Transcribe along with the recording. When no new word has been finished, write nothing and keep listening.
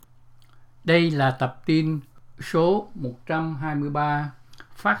Đây là tập tin số 123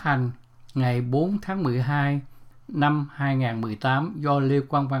 phát hành ngày 4 tháng 12 năm 2018 do Lê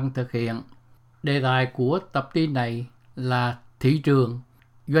Quang Văn thực hiện. Đề tài của tập tin này là thị trường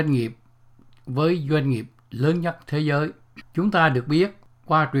doanh nghiệp với doanh nghiệp lớn nhất thế giới. Chúng ta được biết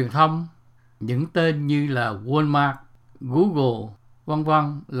qua truyền thông những tên như là Walmart, Google, vân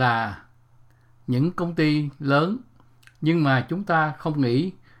vân là những công ty lớn, nhưng mà chúng ta không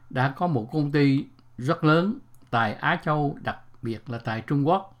nghĩ đã có một công ty rất lớn tại Á Châu, đặc biệt là tại Trung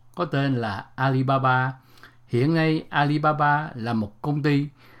Quốc, có tên là Alibaba. Hiện nay Alibaba là một công ty,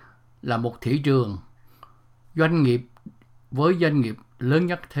 là một thị trường doanh nghiệp với doanh nghiệp lớn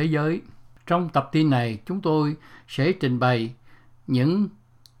nhất thế giới. Trong tập tin này, chúng tôi sẽ trình bày những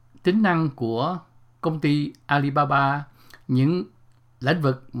tính năng của công ty Alibaba, những lĩnh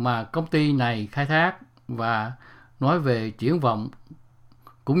vực mà công ty này khai thác và nói về triển vọng,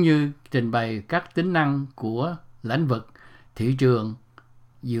 cũng như trình bày các tính năng của lĩnh vực thị trường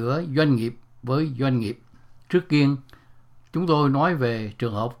giữa doanh nghiệp với doanh nghiệp. Trước tiên, chúng tôi nói về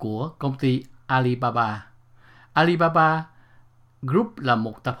trường hợp của công ty Alibaba. Alibaba Group là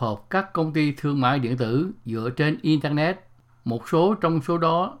một tập hợp các công ty thương mại điện tử dựa trên Internet. Một số trong số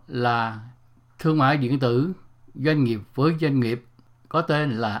đó là thương mại điện tử doanh nghiệp với doanh nghiệp, có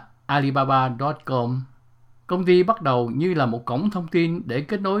tên là Alibaba.com. Công ty bắt đầu như là một cổng thông tin để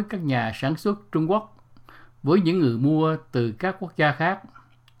kết nối các nhà sản xuất Trung Quốc với những người mua từ các quốc gia khác.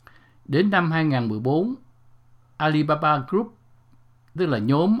 Đến năm 2014, Alibaba Group, tức là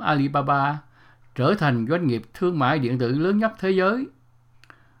nhóm Alibaba, trở thành doanh nghiệp thương mại điện tử lớn nhất thế giới.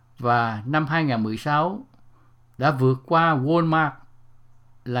 Và năm 2016 đã vượt qua Walmart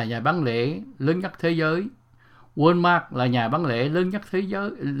là nhà bán lẻ lớn nhất thế giới. Walmart là nhà bán lẻ lớn nhất thế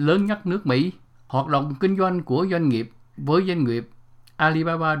giới, lớn nhất nước Mỹ. Hoạt động kinh doanh của doanh nghiệp với doanh nghiệp,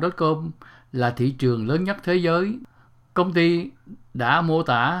 Alibaba.com là thị trường lớn nhất thế giới. Công ty đã mô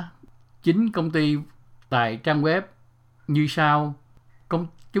tả chính công ty tại trang web như sau.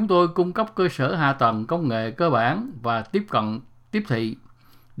 Chúng tôi cung cấp cơ sở hạ tầng công nghệ cơ bản và tiếp cận tiếp thị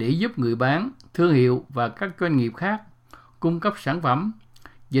để giúp người bán, thương hiệu và các doanh nghiệp khác cung cấp sản phẩm,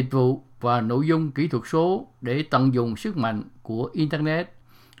 dịch vụ và nội dung kỹ thuật số để tận dụng sức mạnh của Internet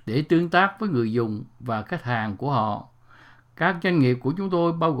để tương tác với người dùng và khách hàng của họ. Các doanh nghiệp của chúng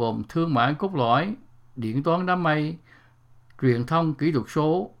tôi bao gồm thương mại cốt lõi, điện toán đám mây, truyền thông kỹ thuật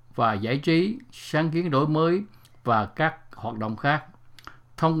số và giải trí, sáng kiến đổi mới và các hoạt động khác.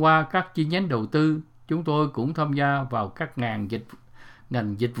 Thông qua các chi nhánh đầu tư, chúng tôi cũng tham gia vào các ngành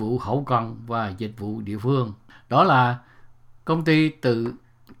dịch vụ hậu cần và dịch vụ địa phương. Đó là công ty tự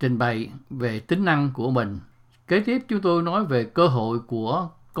trình bày về tính năng của mình. Kế tiếp chúng tôi nói về cơ hội của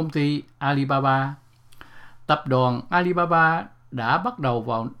công ty Alibaba. Tập đoàn Alibaba đã bắt đầu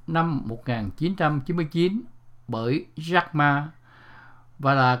vào năm 1999 bởi Jack Ma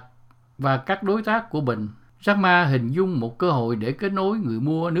và các đối tác của mình. Jack Ma hình dung một cơ hội để kết nối người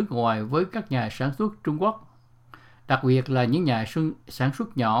mua nước ngoài với các nhà sản xuất Trung Quốc, đặc biệt là những nhà sản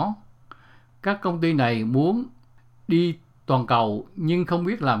xuất nhỏ. Các công ty này muốn đi toàn cầu nhưng không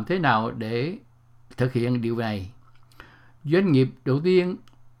biết làm thế nào để thực hiện điều này. Doanh nghiệp đầu tiên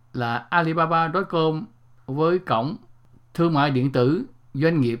là Alibaba.com với cổng thương mại điện tử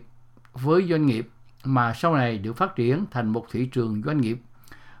doanh nghiệp với doanh nghiệp, mà sau này được phát triển thành một thị trường doanh nghiệp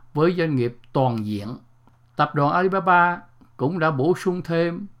với doanh nghiệp toàn diện. Tập đoàn Alibaba cũng đã bổ sung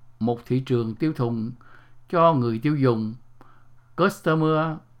thêm một thị trường tiêu thụ cho người tiêu dùng,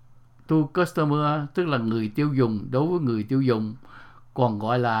 customer to customer, tức là người tiêu dùng đối với người tiêu dùng, còn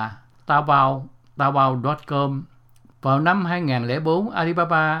gọi là Taobao.com. Vào năm 2004,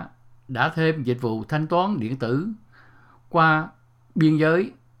 Alibaba đã thêm dịch vụ thanh toán điện tử qua biên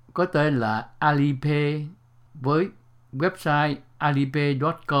giới có tên là Alipay với website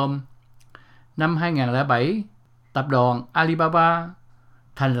alipay.com. Năm 2007, tập đoàn Alibaba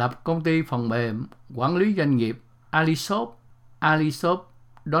thành lập công ty phần mềm quản lý doanh nghiệp Alishop,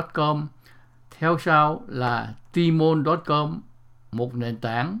 alishop.com, theo sau là Tmall.com, một nền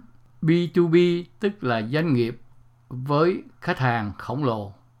tảng B2B, tức là doanh nghiệp với khách hàng khổng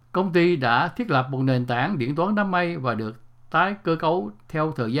lồ. Công ty đã thiết lập một nền tảng điện toán đám mây và được tái cơ cấu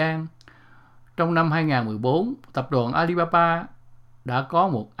theo thời gian. Trong năm 2014, tập đoàn Alibaba đã có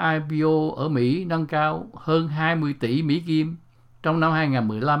một IPO ở Mỹ nâng cao hơn 20 tỷ Mỹ Kim. Trong năm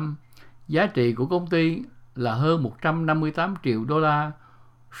 2015, giá trị của công ty là hơn 158 triệu đô la,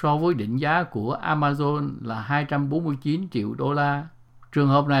 so với định giá của Amazon là 249 triệu đô la. Trường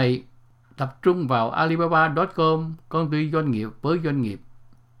hợp này tập trung vào Alibaba.com, công ty doanh nghiệp với doanh nghiệp.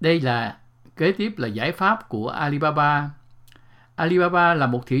 Đây là kế tiếp là giải pháp của Alibaba. Alibaba là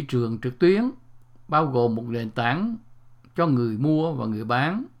một thị trường trực tuyến, bao gồm một nền tảng cho người mua và người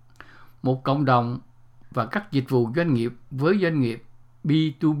bán, một cộng đồng và các dịch vụ doanh nghiệp với doanh nghiệp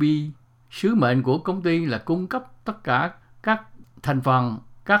B2B. Sứ mệnh của công ty là cung cấp tất cả các thành phần,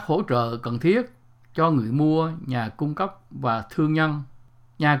 các hỗ trợ cần thiết cho người mua, nhà cung cấp và thương nhân.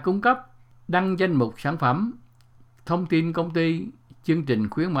 Nhà cung cấp đăng danh mục sản phẩm, thông tin công ty, chương trình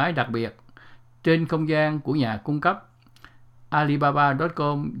khuyến mãi đặc biệt trên không gian của nhà cung cấp.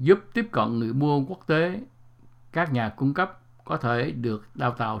 Alibaba.com giúp tiếp cận người mua quốc tế. Các nhà cung cấp có thể được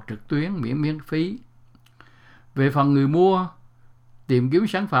đào tạo trực tuyến miễn phí. Về phần người mua, tìm kiếm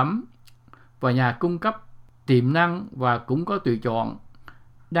sản phẩm và nhà cung cấp tiềm năng và cũng có tùy chọn,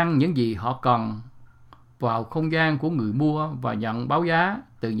 đăng những gì họ cần vào không gian của người mua và nhận báo giá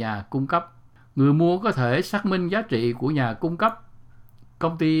từ nhà cung cấp. Người mua có thể xác minh giá trị của nhà cung cấp.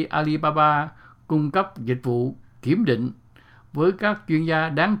 Công ty Alibaba cung cấp dịch vụ kiểm định với các chuyên gia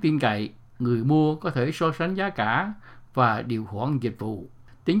đáng tin cậy. Người mua có thể so sánh giá cả và điều khoản dịch vụ.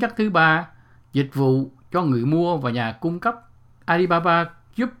 Tính chất thứ ba, dịch vụ cho người mua và nhà cung cấp. Alibaba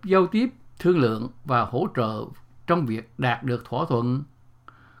giúp giao tiếp, thương lượng và hỗ trợ trong việc đạt được thỏa thuận.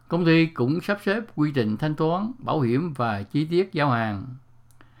 Công ty cũng sắp xếp quy trình thanh toán, bảo hiểm và chi tiết giao hàng.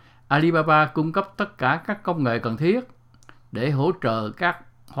 Alibaba cung cấp tất cả các công nghệ cần thiết để hỗ trợ các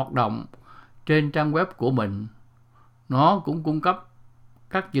hoạt động trên trang web của mình. Nó cũng cung cấp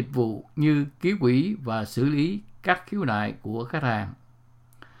các dịch vụ như ký quỹ và xử lý các khiếu nại của khách hàng.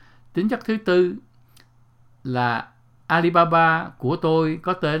 Tính chất thứ tư là Alibaba của tôi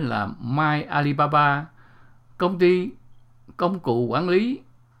có tên là My Alibaba, công ty công cụ quản lý,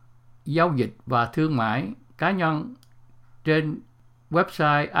 giao dịch và thương mại cá nhân trên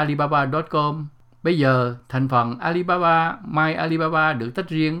website alibaba.com. Bây giờ, thành phần Alibaba, My Alibaba được tách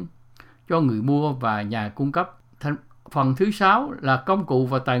riêng cho người mua và nhà cung cấp. Phần thứ 6 là công cụ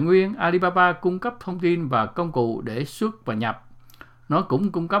và tài nguyên. Alibaba cung cấp thông tin và công cụ để xuất và nhập. Nó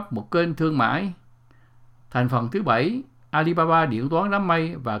cũng cung cấp một kênh thương mại. Thành phần thứ 7, Alibaba điện toán đám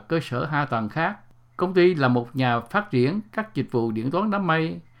mây và cơ sở hạ tầng khác. Công ty là một nhà phát triển các dịch vụ điện toán đám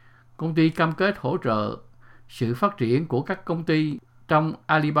mây. Công ty cam kết hỗ trợ sự phát triển của các công ty trong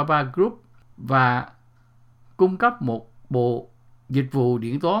Alibaba Group và cung cấp một bộ dịch vụ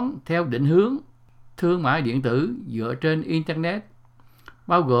điện toán theo định hướng thương mại điện tử dựa trên Internet,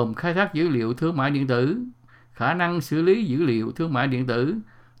 bao gồm khai thác dữ liệu thương mại điện tử, khả năng xử lý dữ liệu thương mại điện tử,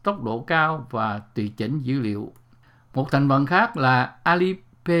 tốc độ cao và tùy chỉnh dữ liệu. Một thành phần khác là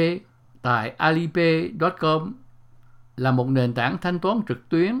Alipay tại Alipay.com là một nền tảng thanh toán trực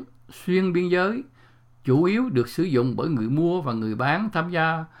tuyến xuyên biên giới, chủ yếu được sử dụng bởi người mua và người bán tham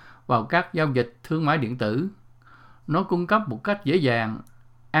gia vào các giao dịch thương mại điện tử. Nó cung cấp một cách dễ dàng,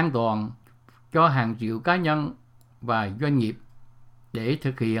 an toàn cho hàng triệu cá nhân và doanh nghiệp để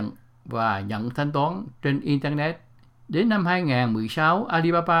thực hiện và nhận thanh toán trên Internet. Đến năm 2016,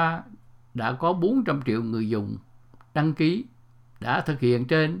 Alibaba đã có 400 triệu người dùng đăng ký, đã thực hiện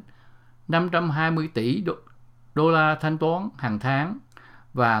trên 520 tỷ đô la thanh toán hàng tháng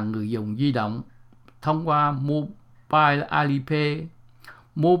và người dùng di động thông qua Mobile Alipay.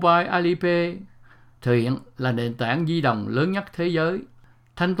 Mobile Alipay hiện là nền tảng di động lớn nhất thế giới.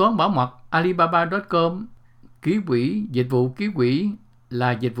 Thanh toán bảo mật Alibaba.com. Ký quỹ, dịch vụ ký quỹ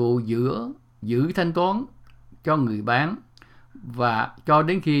là dịch vụ giữ thanh toán cho người bán và cho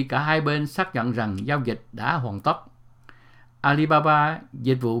đến khi cả hai bên xác nhận rằng giao dịch đã hoàn tất. Alibaba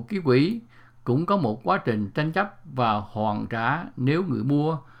dịch vụ ký quỹ cũng có một quá trình tranh chấp và hoàn trả nếu người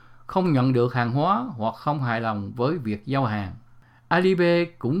mua không nhận được hàng hóa hoặc không hài lòng với việc giao hàng. Alipay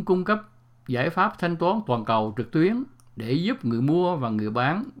cũng cung cấp giải pháp thanh toán toàn cầu trực tuyến để giúp người mua và người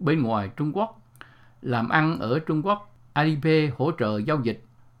bán bên ngoài Trung Quốc làm ăn ở Trung Quốc. Alipay hỗ trợ giao dịch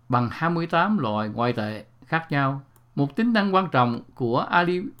bằng 28 loại ngoại tệ khác nhau. Một tính năng quan trọng của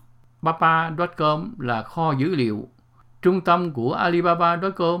Alibaba.com là kho dữ liệu. Trung tâm của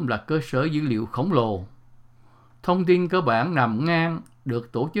Alibaba.com là cơ sở dữ liệu khổng lồ. Thông tin cơ bản nằm ngang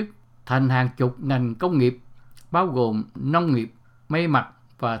được tổ chức thành hàng chục ngành công nghiệp, bao gồm nông nghiệp, may mặc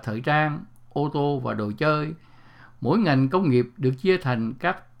và thời trang, ô tô và đồ chơi. Mỗi ngành công nghiệp được chia thành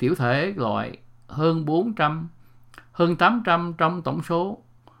các tiểu thể loại hơn 800 trong tổng số.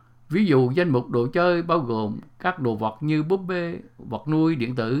 Ví dụ danh mục đồ chơi bao gồm các đồ vật như búp bê, vật nuôi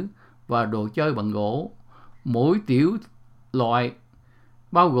điện tử và đồ chơi bằng gỗ. Mỗi tiểu loại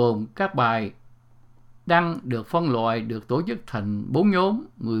bao gồm các bài đăng được phân loại được tổ chức thành 4 nhóm: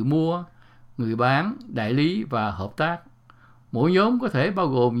 người mua, người bán, đại lý và hợp tác. Mỗi nhóm có thể bao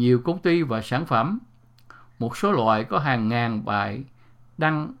gồm nhiều công ty và sản phẩm. Một số loại có hàng ngàn bài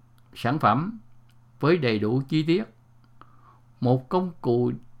đăng sản phẩm với đầy đủ chi tiết. một công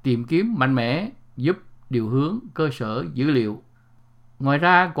cụ tìm kiếm mạnh mẽ giúp điều hướng cơ sở dữ liệu. Ngoài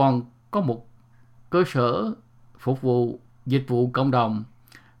ra còn có một cơ sở phục vụ dịch vụ cộng đồng.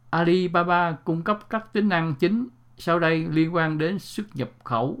 Alibaba cung cấp các tính năng chính sau đây liên quan đến xuất nhập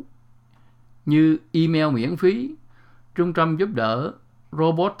khẩu như email miễn phí, trung tâm giúp đỡ,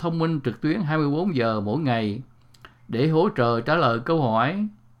 robot thông minh trực tuyến 24 giờ mỗi ngày để hỗ trợ trả lời câu hỏi,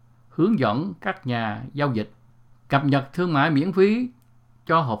 hướng dẫn các nhà giao dịch, cập nhật thương mại miễn phí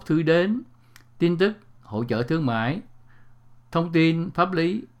cho hộp thư đến, tin tức, hỗ trợ thương mại, thông tin pháp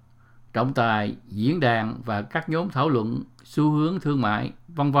lý, trọng tài, diễn đàn và các nhóm thảo luận xu hướng thương mại,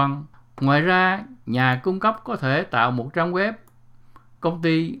 v.v. Ngoài ra, nhà cung cấp có thể tạo một trang web công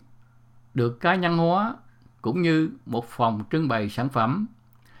ty được cá nhân hóa cũng như một phòng trưng bày sản phẩm.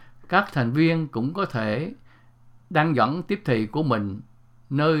 Các thành viên cũng có thể đăng dẫn tiếp thị của mình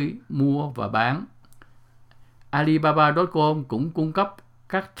nơi mua và bán. Alibaba.com cũng cung cấp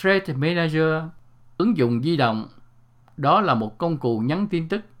các Trade Manager, ứng dụng di động. Đó là một công cụ nhắn tin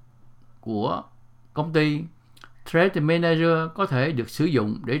tức của công ty. Trade Manager có thể được sử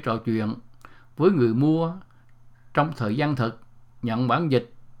dụng để trò chuyện với người mua trong thời gian thực, nhận bản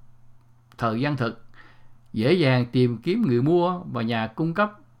dịch thời gian thực, dễ dàng tìm kiếm người mua và nhà cung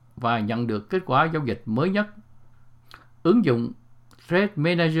cấp và nhận được kết quả giao dịch mới nhất. Ứng dụng Trade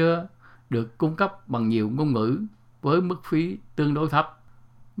Manager được cung cấp bằng nhiều ngôn ngữ với mức phí tương đối thấp.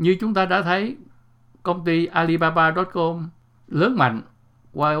 Như chúng ta đã thấy, công ty Alibaba.com lớn mạnh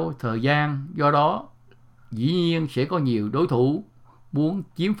qua thời gian, do đó dĩ nhiên sẽ có nhiều đối thủ muốn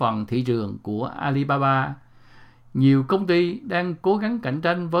chiếm phần thị trường của Alibaba. Nhiều công ty đang cố gắng cạnh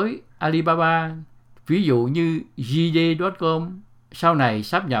tranh với Alibaba, ví dụ như JD.com sau này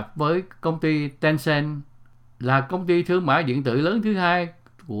sáp nhập với công ty Tencent, là công ty thương mại điện tử lớn thứ hai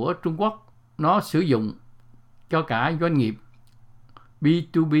của Trung Quốc. Nó sử dụng cho cả doanh nghiệp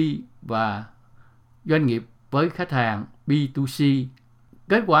B2B và doanh nghiệp với khách hàng B2C.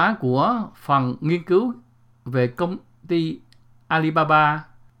 Kết quả của phần nghiên cứu về công ty Alibaba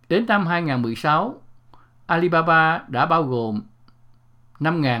đến năm 2016, Alibaba đã bao gồm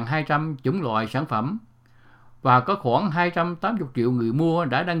 5.200 chủng loại sản phẩm và có khoảng 280 triệu người mua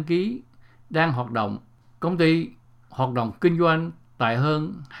đã đăng ký, đang hoạt động. Công ty hoạt động kinh doanh tại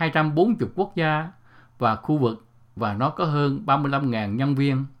hơn 240 quốc gia và khu vực và nó có hơn 35.000 nhân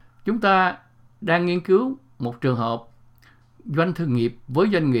viên. Chúng ta đang nghiên cứu một trường hợp doanh thương nghiệp với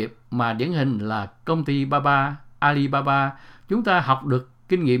doanh nghiệp mà điển hình là công ty Alibaba. Chúng ta học được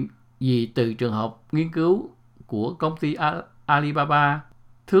kinh nghiệm gì từ trường hợp nghiên cứu của công ty Alibaba?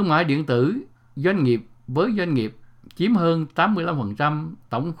 Thương mại điện tử doanh nghiệp với doanh nghiệp chiếm hơn 85%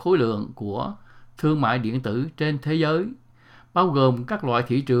 tổng khối lượng của thương mại điện tử trên thế giới, bao gồm các loại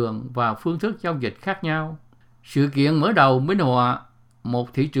thị trường và phương thức giao dịch khác nhau. Sự kiện mở đầu minh họa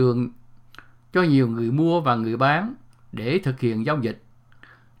một thị trường cho nhiều người mua và người bán để thực hiện giao dịch.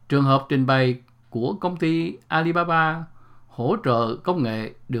 Trường hợp trình bày của công ty Alibaba hỗ trợ công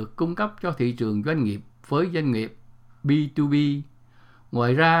nghệ được cung cấp cho thị trường doanh nghiệp với doanh nghiệp B2B.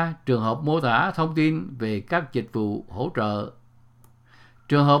 Ngoài ra, trường hợp mô tả thông tin về các dịch vụ hỗ trợ.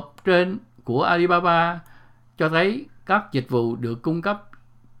 Trường hợp trên của Alibaba cho thấy các dịch vụ được cung cấp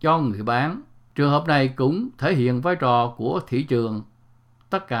cho người bán. Trường hợp này cũng thể hiện vai trò của thị trường,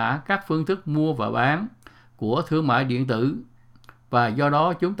 tất cả các phương thức mua và bán của thương mại điện tử, và do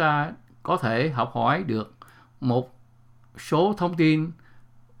đó chúng ta có thể học hỏi được một số thông tin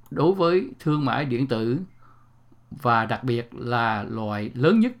đối với thương mại điện tử, và đặc biệt là loại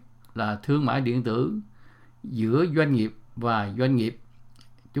lớn nhất là thương mại điện tử giữa doanh nghiệp và doanh nghiệp.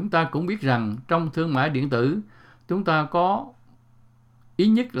 Chúng ta cũng biết rằng trong thương mại điện tử chúng ta có ít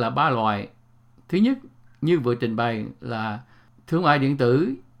nhất là 3 loại. Thứ nhất, như vừa trình bày, là thương mại điện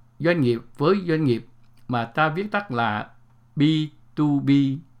tử doanh nghiệp với doanh nghiệp mà ta viết tắt là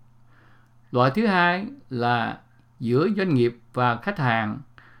B2B. Loại thứ hai là giữa doanh nghiệp và khách hàng,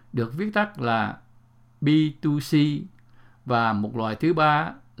 được viết tắt là B2C. Và một loại thứ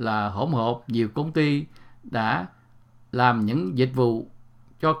ba là hỗn hợp nhiều công ty đã làm những dịch vụ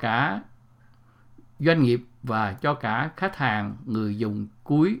cho cả doanh nghiệp và cho cả khách hàng, người dùng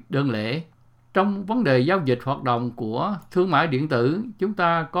cuối đơn lẻ. Trong vấn đề giao dịch hoạt động của thương mại điện tử, chúng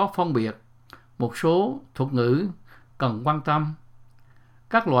ta có phân biệt một số thuật ngữ cần quan tâm.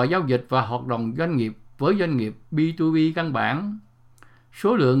 Các loại giao dịch và hoạt động doanh nghiệp với doanh nghiệp B2B căn bản,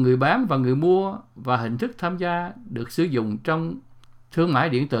 số lượng người bán và người mua và hình thức tham gia được sử dụng trong thương mại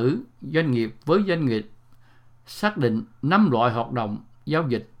điện tử doanh nghiệp với doanh nghiệp. Xác định 5 loại hoạt động giao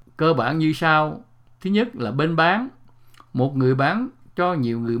dịch cơ bản như sau. Thứ nhất là bên bán, một người bán cho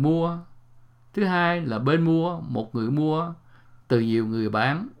nhiều người mua. Thứ hai là bên mua, một người mua từ nhiều người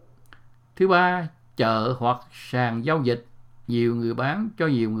bán. Thứ ba, chợ hoặc sàn giao dịch, nhiều người bán cho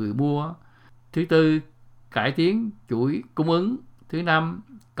nhiều người mua. Thứ tư, cải tiến chuỗi cung ứng. Thứ năm,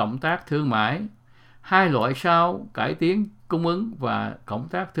 cộng tác thương mại. Hai loại sau, cải tiến cung ứng và cộng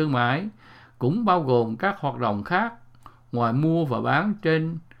tác thương mại, cũng bao gồm các hoạt động khác ngoài mua và bán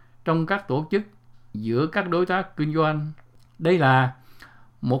trong các tổ chức giữa các đối tác kinh doanh. Đây là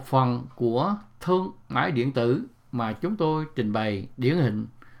một phần của thương mại điện tử mà chúng tôi trình bày điển hình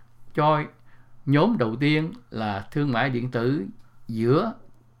cho nhóm đầu tiên là thương mại điện tử giữa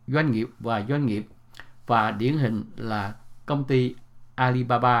doanh nghiệp và doanh nghiệp, và điển hình là công ty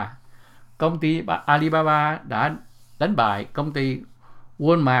Alibaba. Công ty Alibaba đã đánh bại công ty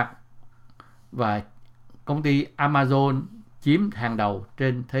Walmart và công ty Amazon chiếm hàng đầu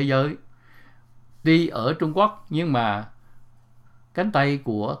trên thế giới. Tuy ở Trung Quốc nhưng mà cánh tay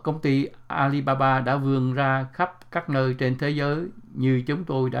của công ty Alibaba đã vươn ra khắp các nơi trên thế giới, như chúng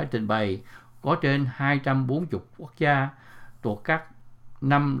tôi đã trình bày, có trên 240 quốc gia thuộc các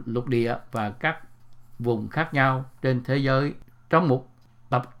 5 lục địa và các vùng khác nhau trên thế giới. Trong một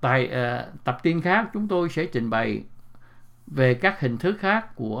tập tin khác, chúng tôi sẽ trình bày về các hình thức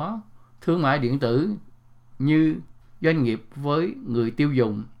khác của thương mại điện tử như doanh nghiệp với người tiêu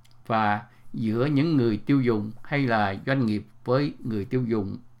dùng và giữa những người tiêu dùng, hay là doanh nghiệp với người tiêu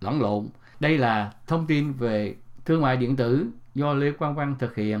dùng lẫn lộn. Đây là thông tin về thương mại điện tử do Lê Quang Văn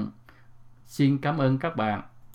thực hiện. Xin cảm ơn các bạn.